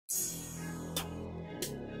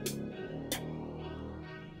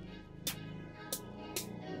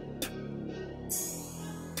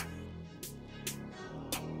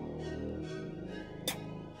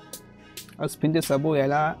asiphinde sabuya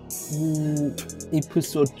la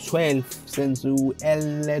episode 12 senze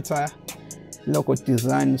L letter logo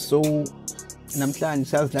design. So namhlanje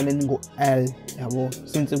siyazidlalela ngo-L yabo,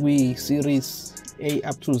 since kuyi-series A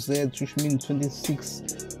up to Z, which means 26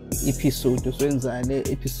 episode oswenzayo. Le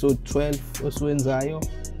episode 12 oswenzayo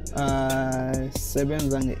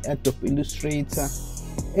sebenza nge-Adobe Illustrator.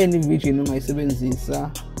 Any version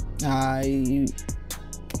ungayisebenzisa,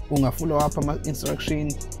 ungafollow up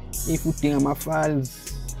ama-instruction. If udinga ama-files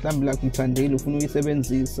mhlawumbe la kuyithandile ufuna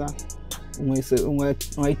ukuyisebenzisa,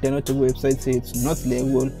 ungayidownloada ku-website yethu, not le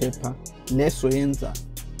wallpaper leso yenza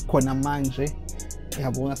khona manje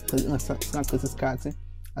yabo. Singachithi isikhathi,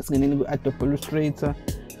 asingeneni ku-Adobe Illustrator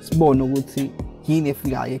sibone ukuthi yini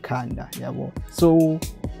efikayo ekhanda yabo. So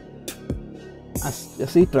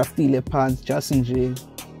asiyidraftile phansi, just nje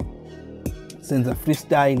senza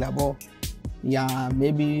freestyle yabo. Yeah,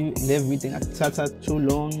 maybe the video ngathatha too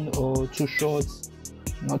long or too short,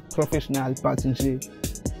 not professional, but nje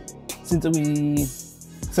since we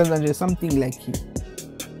senza nje something like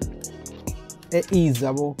easy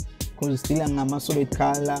yabo, because still ngama solid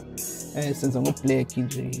color, senza ngo black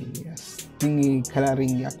nje, dingi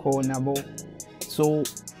coloring yakhona yabo. So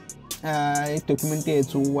document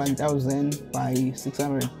yethu 1000 by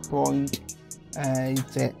 600 point,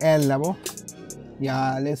 it's a L yabo.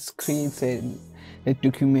 Yeah, let's create a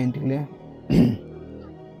document le.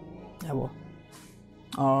 Yeah,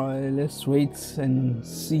 let's wait and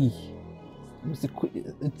see. It's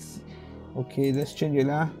okay. Let's change it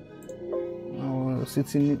lah.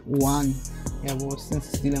 Sitting 1. Yeah, since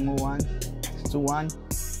still I'm 1, it's 1.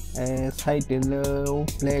 Hide the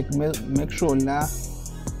black. Make sure lah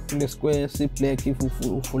the square see black if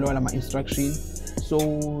you follow my instruction. So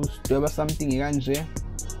do have something kanje.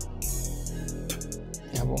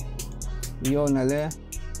 Yona le,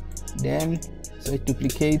 then so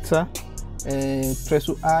duplicator, press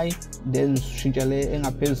I, then shintsha le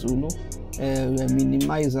engaphezulu,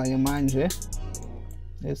 minimizer ke manje.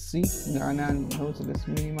 Let's see nganani, so let's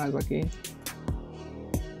minimize again.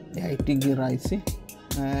 Yeah, I think it's right. See,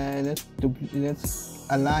 let's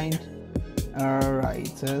align.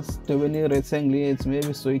 Alright, let's do any rectangle. It's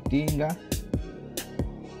maybe so itinga.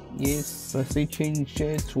 Yes, so say change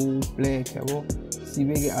to black.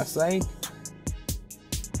 Sibeke aside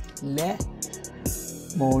le,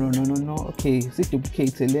 no, okay, si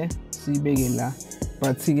duplicate le sibeke la,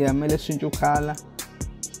 but sige amele shintshe color.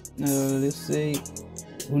 Let's say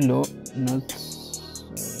ulo not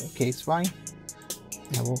okay, it's fine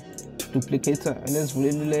yabo. Duplicate, let's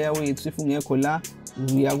vula layer wethu. If ungekho la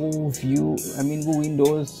uya ku view, I mean ku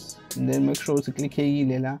windows, and then make sure to click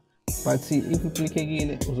ekile la, but see if you click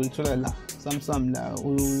ekile uzolithola la some la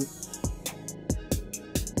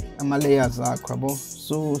ama-layers akho yabo.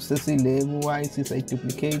 So sesile white is a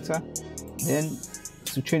duplicator, then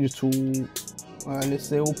to change it to let's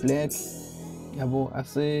say black yabo.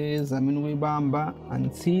 Asezamini ukuyibamba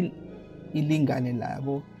until ilingane la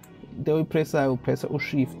yabo. Into uyipressa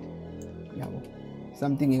u-shift yabo,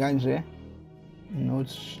 something kanje,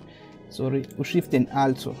 not sorry, u-shift and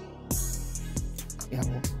alt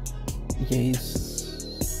yabo.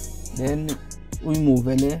 Yes, then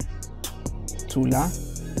uyimove le to la,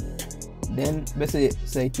 then bese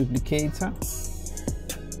say duplicator,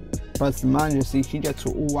 but manje siyishintsha to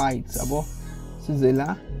white yabo. Size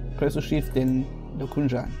la, press shift and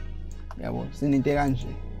lokunjani yabo. Sininte kanje,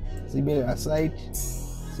 sibeke aside,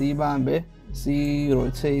 siyibambe, si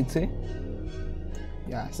rotate.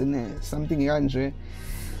 Yeah, sine something kanje.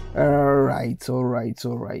 Alright. Into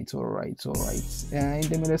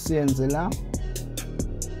emele siyenze la,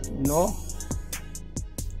 no,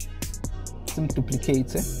 sim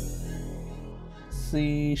duplicate,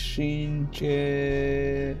 sishintshe,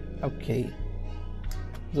 okay,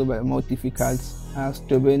 zoba more difficult.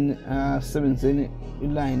 Asitobeni sebenzeni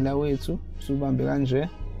iline la wethu, subambe kanje,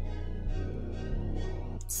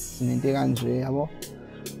 sininte kanje yabo.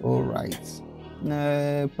 Alright,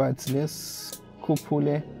 but let's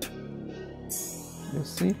khuphule. Let's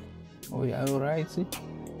see. Oh yeah, alright.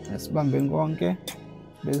 Let's bambe konke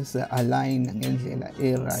bese align ngendlela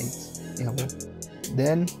right yabo.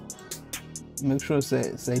 Then make sure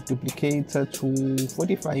say duplicator to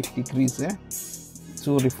 45 degrees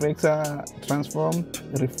to reflector transform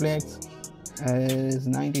reflect is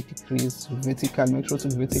 90 degrees vertical. Make sure to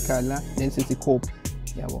vertical then it's copy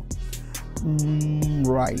yabo.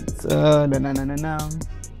 Right,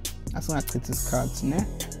 asingachithi isikhathi ne,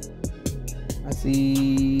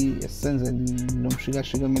 senze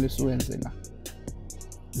nomshikashika kumele siwenze la,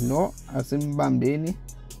 lo asimbambeni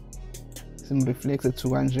simreflexe to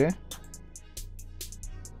kanje,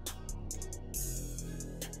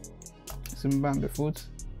 simbambe futhi.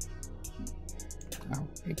 Awu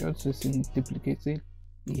ikathi simduplicate.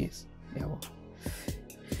 Yes, yabo.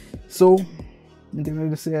 So into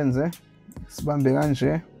ekumele siyenze sibambe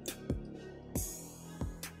kanje.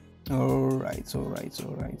 Alright.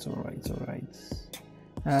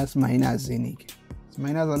 Simayinazini ke.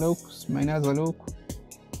 Simayinaza lokhu.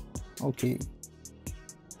 Okay.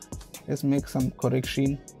 Let's make some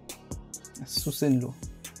correction. Suseni lo.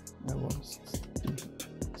 Yabo.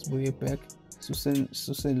 Sibuye back.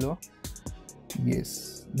 Suseni lo.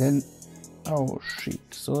 Yes. Then oh shit.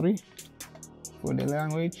 Sorry for the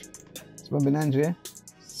language. Sibambe kanje.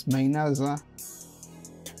 Simayinaza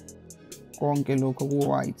konke lokho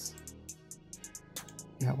ku-white.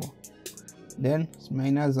 Yabo. Then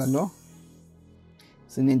simayinaza lo.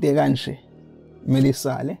 Sininte kanje. Kumele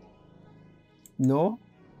isale. Lo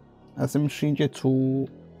asimshintshe to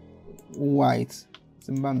white.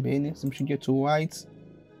 Simbambeni simshintshe to white.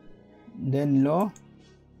 Then lo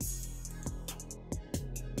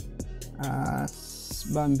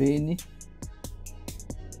sibambeni.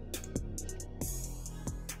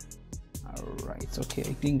 Alright, okay,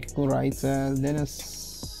 I think alright. Then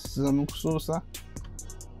sizama ukususa.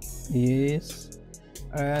 Yes.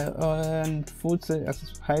 And futhi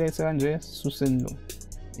highlight kanje suseni lo.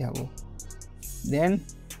 Yabo. Then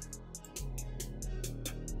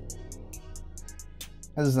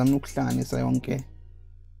azizama ukuhlanganisa yonke.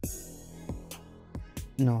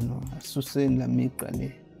 No, asuseni la migqa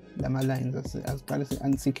le. Lama lines asiqale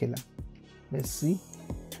si-untick la. Let's see.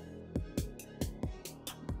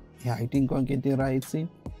 Yeah, I think konke into right.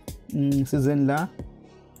 Sizeni la.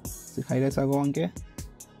 Si-highlight konke.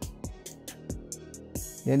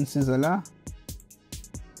 Then siza la.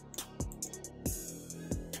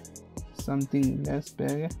 Something less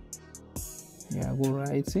bigger. Yeah, go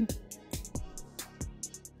right.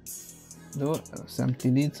 Though some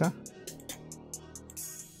deleter.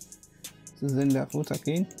 Sizeni la futhi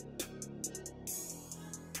again.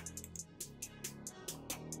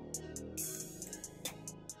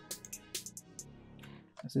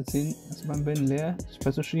 Asithin asibambeni layer,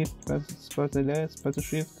 space shift, space layer, space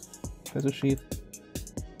shift.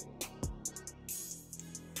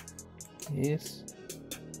 Yes.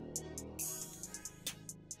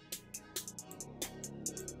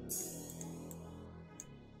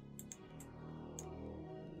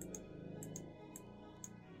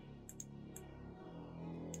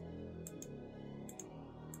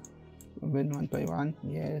 One by one,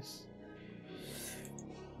 yes.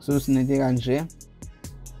 So sinete kanje.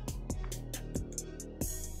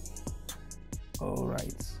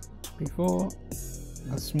 Alright. Before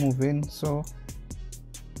let's move in, so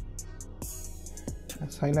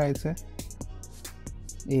let's highlight it.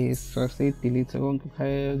 Yes, first delete konke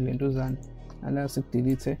khaya kulentuzana. Ala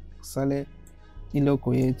delete sale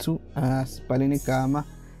ilogo yethu sibhaleni igama.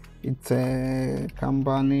 It's a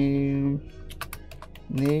company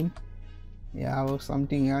name. Yeah, or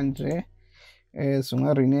something kanje.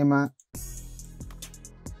 Sunga rename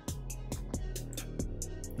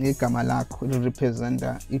igama lakho lo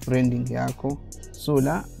representa i-branding yakho. So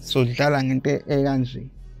la sodlala ngento ekanje.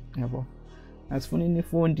 Yabo. Asifuna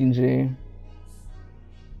ifonti nje.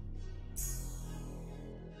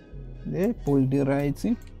 Le bold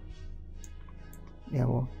right.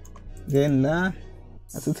 Yabo. Then la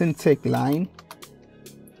asithi tag line.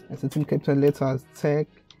 Asithi capital letters tag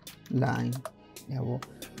line. Yabo.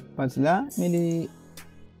 But la mele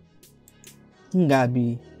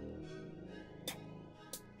ingabi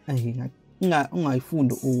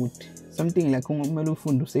ungayifundi ukuthi something like kumele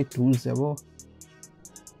ufunde useduze yabo.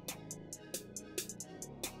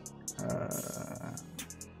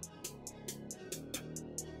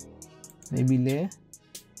 Maybe there.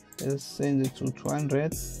 Let's send it to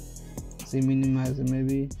 200. Say minimize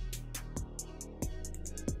maybe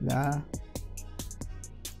la.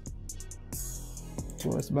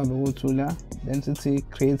 Sibamba to la. Density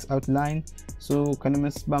creates outline. So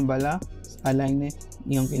kana sibamba la align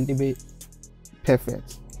yonke into ibe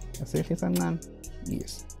perfect. Asehlisa kancane.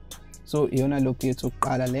 Yes. So iyona lokho yethu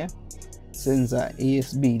oqala le. Senza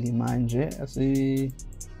eyesibili manje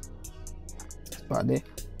sibhale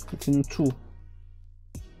ithi 2.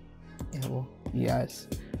 Yabo. Yes.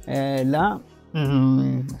 La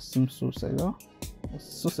simsuse lo.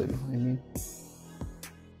 I mean.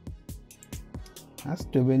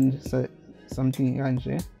 Asidwebeni something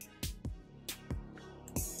kanje.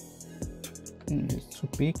 It's too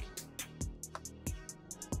big.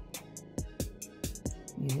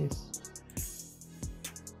 Yes.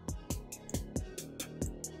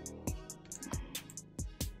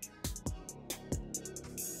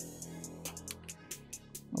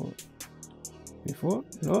 before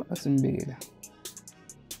lo asimbeke la.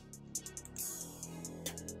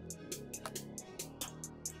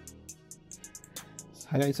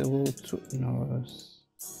 Highlight go to no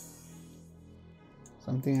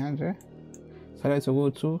something kanje. Highlight go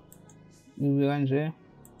to ibe kanje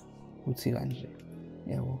uthi kanje.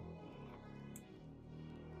 Yabo.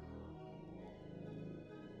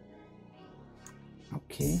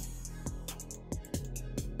 Okay.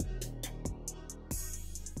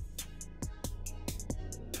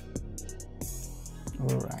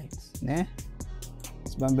 All right. Ne?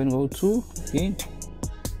 Sibambe go to again.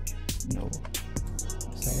 No.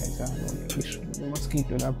 Saya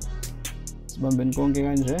mosquito lapho. Sibambe konke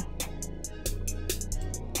kanje.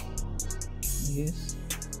 Yes.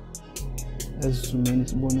 Asizumeni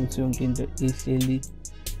sibone ukuthi yonke into ihleli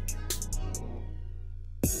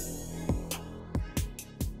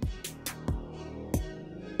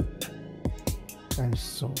and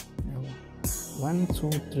so 1 2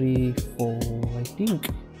 3 4 I think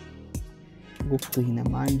ukugcina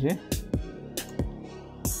manje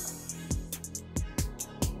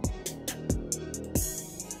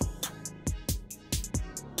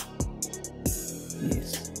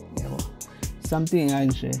yes yabo something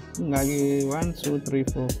kanje ngake 1 2 3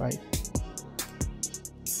 4 5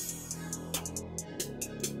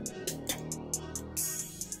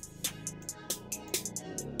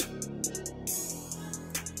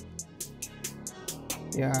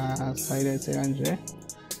 ya highlight kanje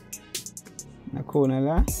nakhona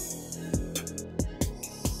la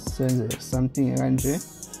senze something kanje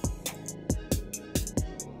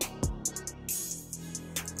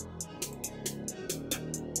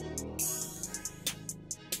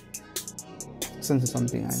senze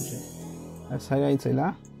something kanje as highlight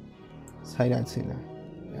la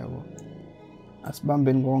yabo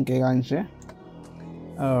asibambeni konke kanje.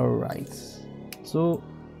 All right, so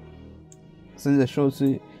senze show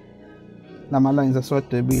si lama lines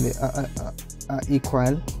aswadebile are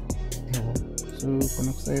equal yabo. So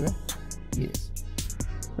khona kusayela yes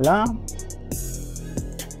la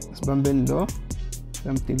sibambeni lo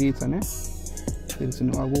samdelete ne delete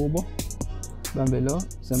no akubo sibambe lo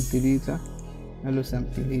samdelete nalo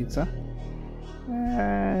samdelete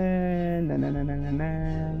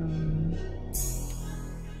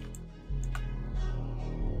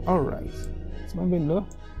all right sibambeni lo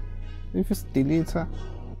if it's delete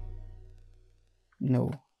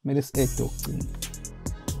no mele si-add okugcina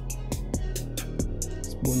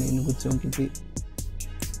siboneni ukuthi yonke into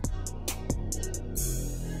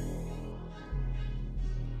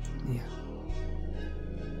yeah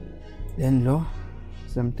then lo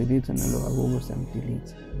samdelete nalo akubo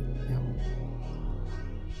samdelete yabo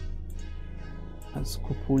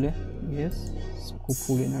asikhuphule yes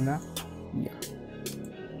sikhuphule nala yeah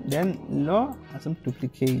then lo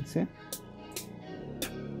asimduplicate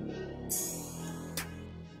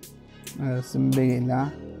simbeke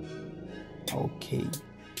la okay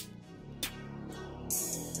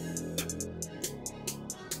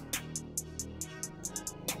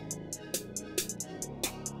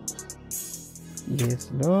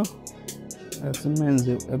yes lo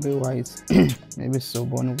asimenze abe white maybe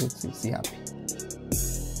sobona ukuthi siyapi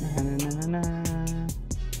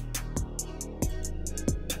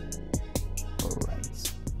all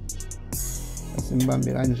right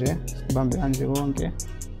asimbambe kanje konke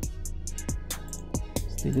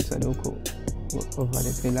delete lokho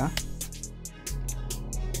overlap la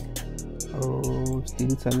oh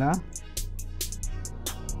delete la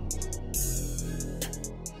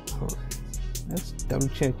all right let's double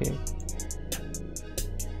check it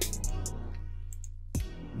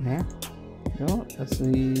ne no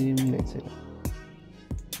asimlethe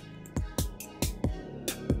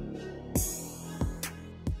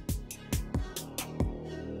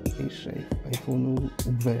ishape ayifuna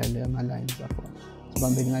ukuvela le ama lines akho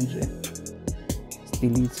sibambe kanje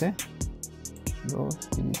delete lo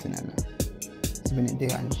delete nala sibe nento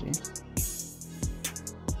kanje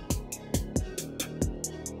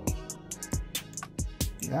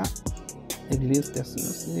ya at least si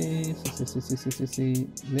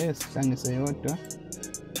lesihlangise yodwa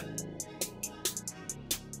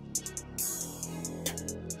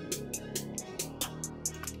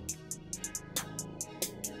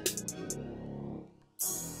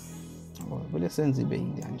vele senze ibe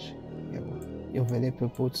kanje yabo yovele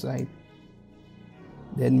both side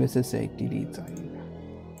then bese siyayidelete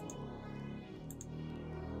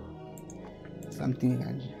something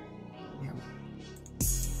kanje yabo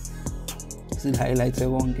si highlight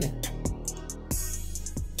konke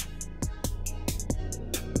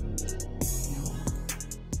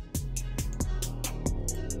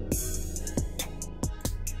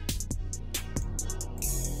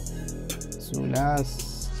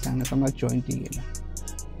sihlanganisa ama-joint ke la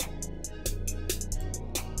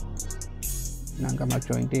nanga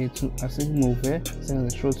ama-joint ethu asimove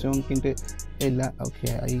senze sure yonke into ela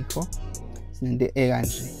okay ayikho sinento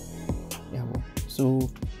ekanje yabo. So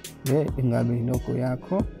le ingabe ilogo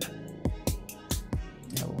yakho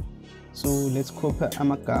yabo. So let's copy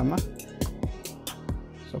amagama,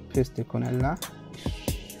 so paste khona la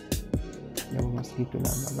yabo mosquito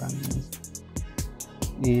laba abaningi.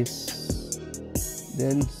 Yes,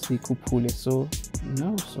 then sikhuphule, so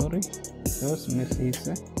no sorry those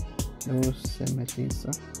mehlise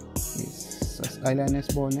yes align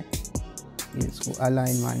esibone yes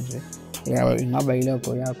ku-align manje yabo ingaba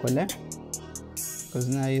ilogo yakho le because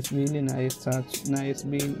nayo esibili nayo esithathu nayo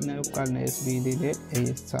esibili nayo kuqala nayo esibili le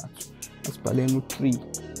eyesithathu asibhaleni u-3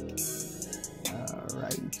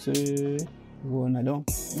 alright ubona lo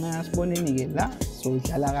nasiboneni ke la so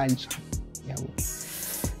idlala kanjani yabo.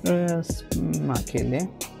 Simakhe le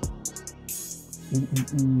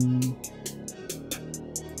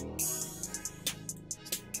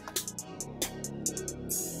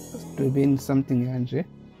doing something kanje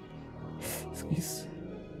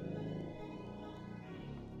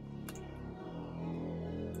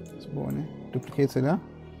sibone duplicate la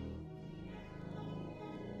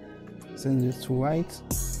send this to white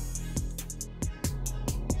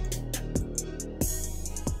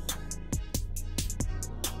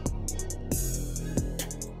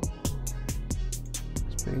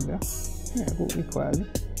yeah go equal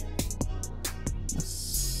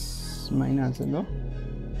minus lo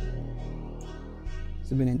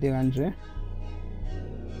sibenente kanje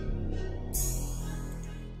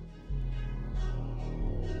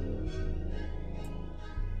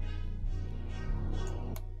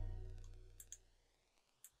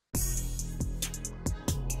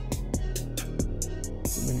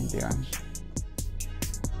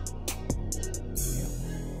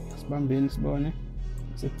sibambeni sibone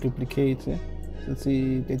duplicate let's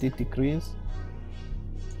see 30 degrees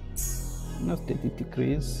not 30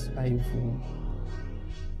 degrees I've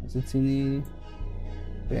it's in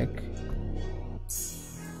back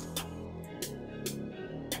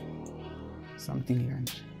something like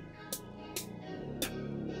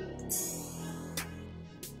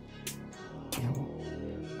yeah.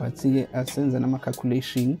 But see asenza nama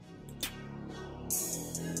calculation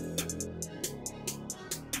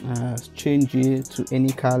change it to any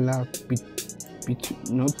color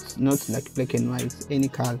not like black and white, any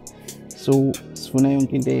color. So sifuna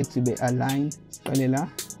yonke into yethu ibe aligned. Siqale la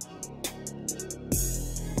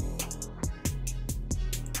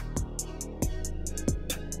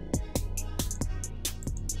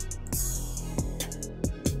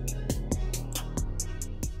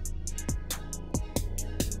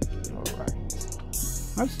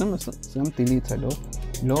some delete lo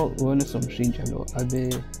wona somshintsha lo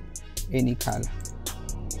abe any color.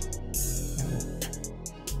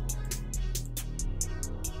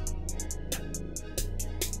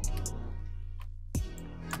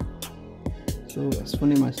 So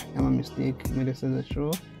asifune ama mistake kumele senze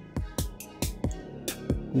sure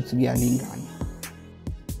ukuthi kuyalingana.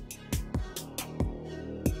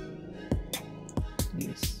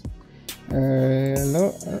 Yes.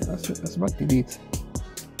 Lo asiba delete.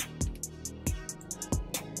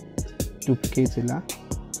 Duplicate la.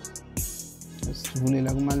 Sivule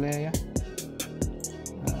la kuma layer.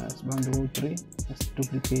 Sibambe u3, let's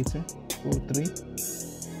duplicate u3.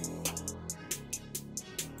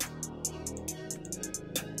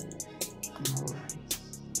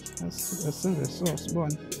 Let's send the source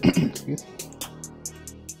one. Excuse.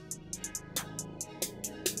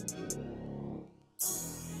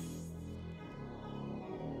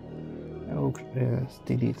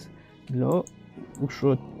 Delete. Lo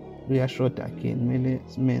ushot uyashot again mele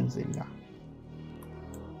simenze la.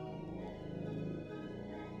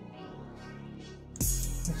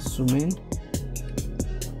 Zoom in.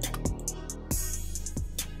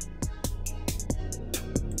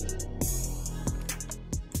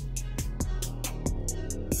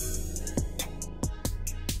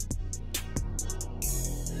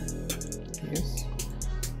 Yes.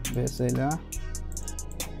 Bese la.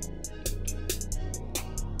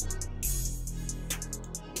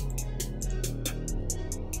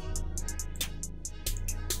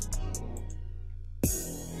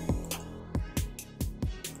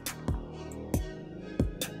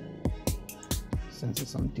 Sense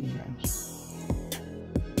something else.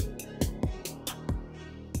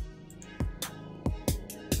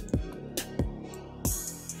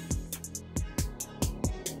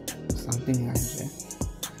 Something else.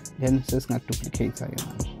 Then just not duplicate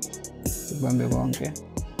again. Sibambe konke.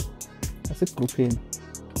 Asigroupheni.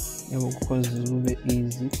 yabo, because kube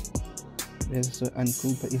easy bese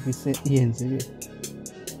ungroup if ise yenzeke.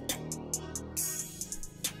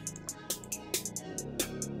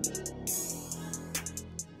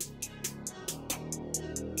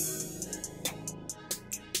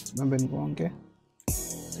 Sibambeni konke,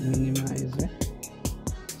 minimize,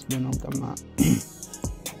 sibona wonke ama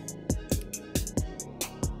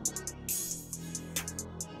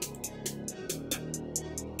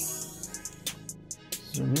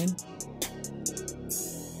zoom in.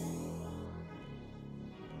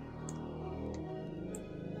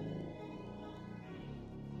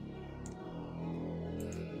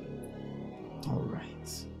 All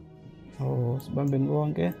right. Oh, sibambeni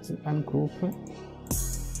konke, ungroup.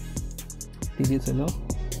 Delete lo.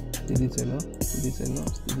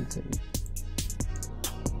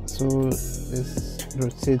 So let's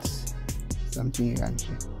rotate something kanje.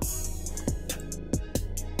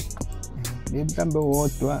 Mhlawumbe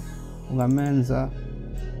wodwa ungamenza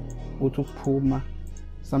uthi ukuphuma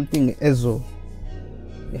something ezo,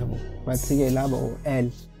 yabo, but ke laba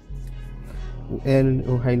u-L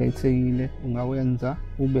uhighlightile ungawenza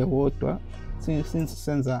ube wodwa since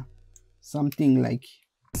senza something like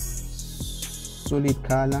solid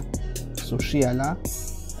color. So share la,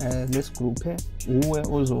 let's group uwe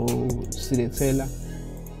ozosilethela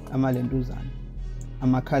amalentuzana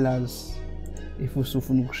ama-colors if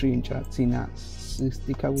usufuna ukushintsha thina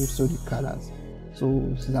sisticka ku-solid colors. So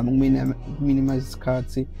sizama minimize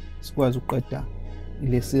isikhathi sikwazi ukuqeda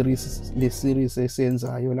le series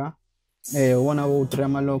esenzayo la. Wona wo-3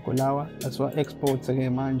 amalogo lawa asiwa export ke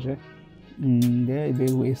manje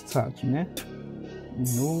ibe kwesithathu ne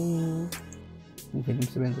no uvela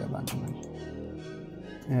umsebenzi yabantu manje.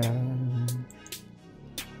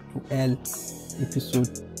 U-L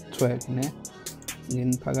episode 12 ne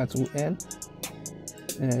ngeni phakathi u-L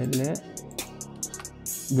le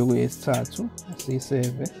bekuyesithathu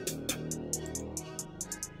asiyiseve,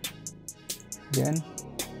 then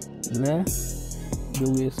le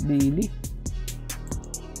bekuyesibili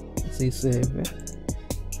asiyiseve,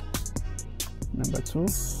 number 2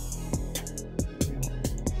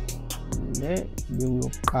 le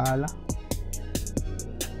bekuyoqala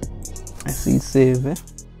asiyiseve,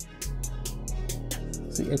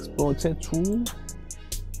 si-exported to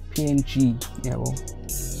PNG, yabo.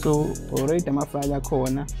 So already amafile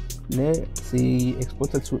akhona le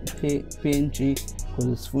si-exported to PNG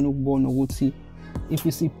because sifuna ukubona ukuthi if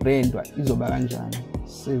isibrandwa izoba kanjani.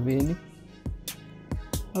 7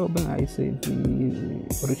 bengayisave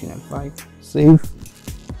original 5 save.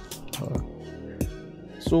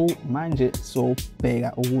 So manje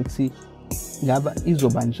sobheka ukuthi ngaba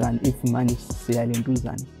izoba njani if manje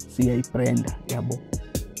siyalentuzana siyayibranda, yabo,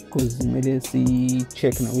 because kumele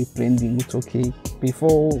si-check na kwi-branding ukuthi okay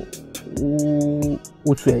before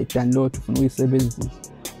uthi uyayi-download ufuna ukuyisebenzisa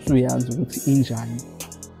usuyazi ukuthi injani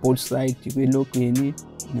both side kwelogweni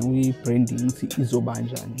nakwi-branding ukuthi izoba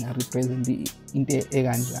njani na-represent into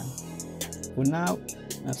ekanjani. For now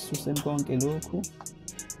asisuseni konke lokhu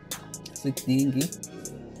sikudingi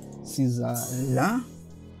siza la,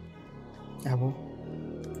 yabo,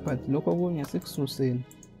 but lokho okunye sikususeni,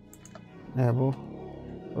 yabo.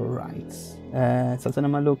 Alright, sathana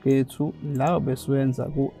amalogo ethu lawo besiwenza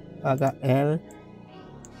ku-aka L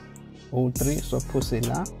O3 sophose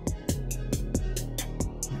la,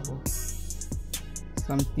 yabo,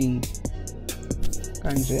 something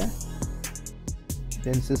kanje,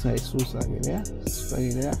 then sesingayisusa ke le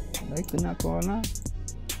sifake le la igcina khona.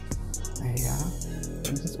 Yeah,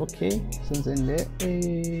 this is okay. Senze le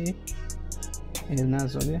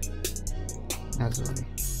nazo le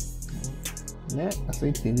le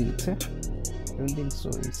asidelete. I don't think so.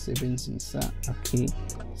 Isebenzisa okay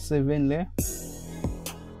 7 le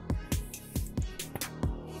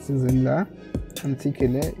season la antike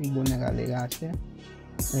le ibonakale kahle.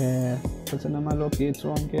 Thatha amalogo ethu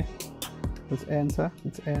wonke, let's enter.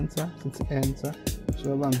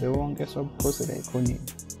 So bambe wonke sobuphosela ikhoneni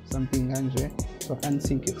something kanje, so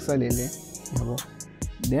antike kusalele, yabo.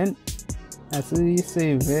 Then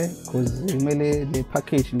asiyisave because kumele le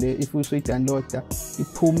package le if usuyi-downloada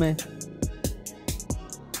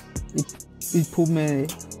iphume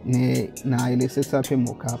nayo le setup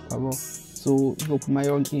e-mockup, yabo. So izophuma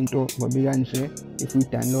yonke into ngoba kanje if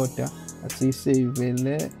uyi-downloada asiyisave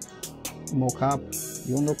le mockup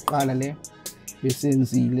yona oqala le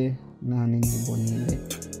besenzile nani ngibonile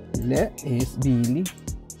le esibili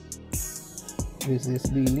bese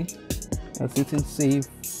esibili asithi save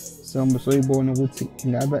sombe soyibona ukuthi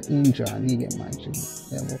ngaba injani ke manje,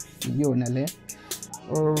 yabo, iyona le.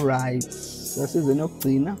 Alright, sasize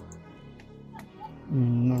nokugcina.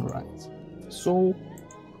 Alright, so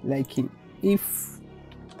like if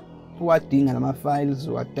wadinga lama files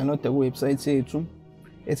wadownloada ku website yethu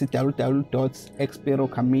ethi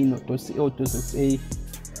www.experocamino.co.za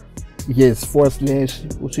yes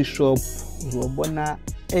 / shop uzobona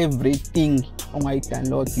everything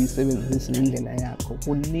ongayi-download uyisebenzise ngendlela yakho.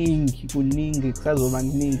 Kuningi kusazoba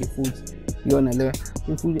kuningi futhi iyona le.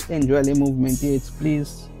 If you enjoy le movement yethu,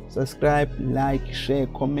 please subscribe, like, share,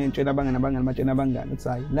 comment, tshela abangani ukuthi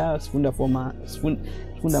hayi la sifunda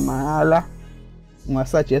mahala.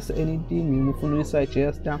 Ungasuggest anything ufuna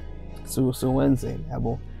uyisuggesta so wenzele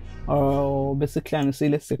yabo. Bese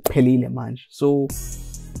kuhlanganisile sekuphelile manje, so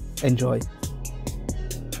enjoy,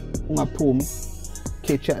 ungaphumi,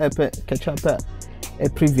 catch up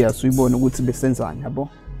previous uyibone ukuthi besenzani yabo.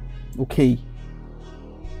 Okay.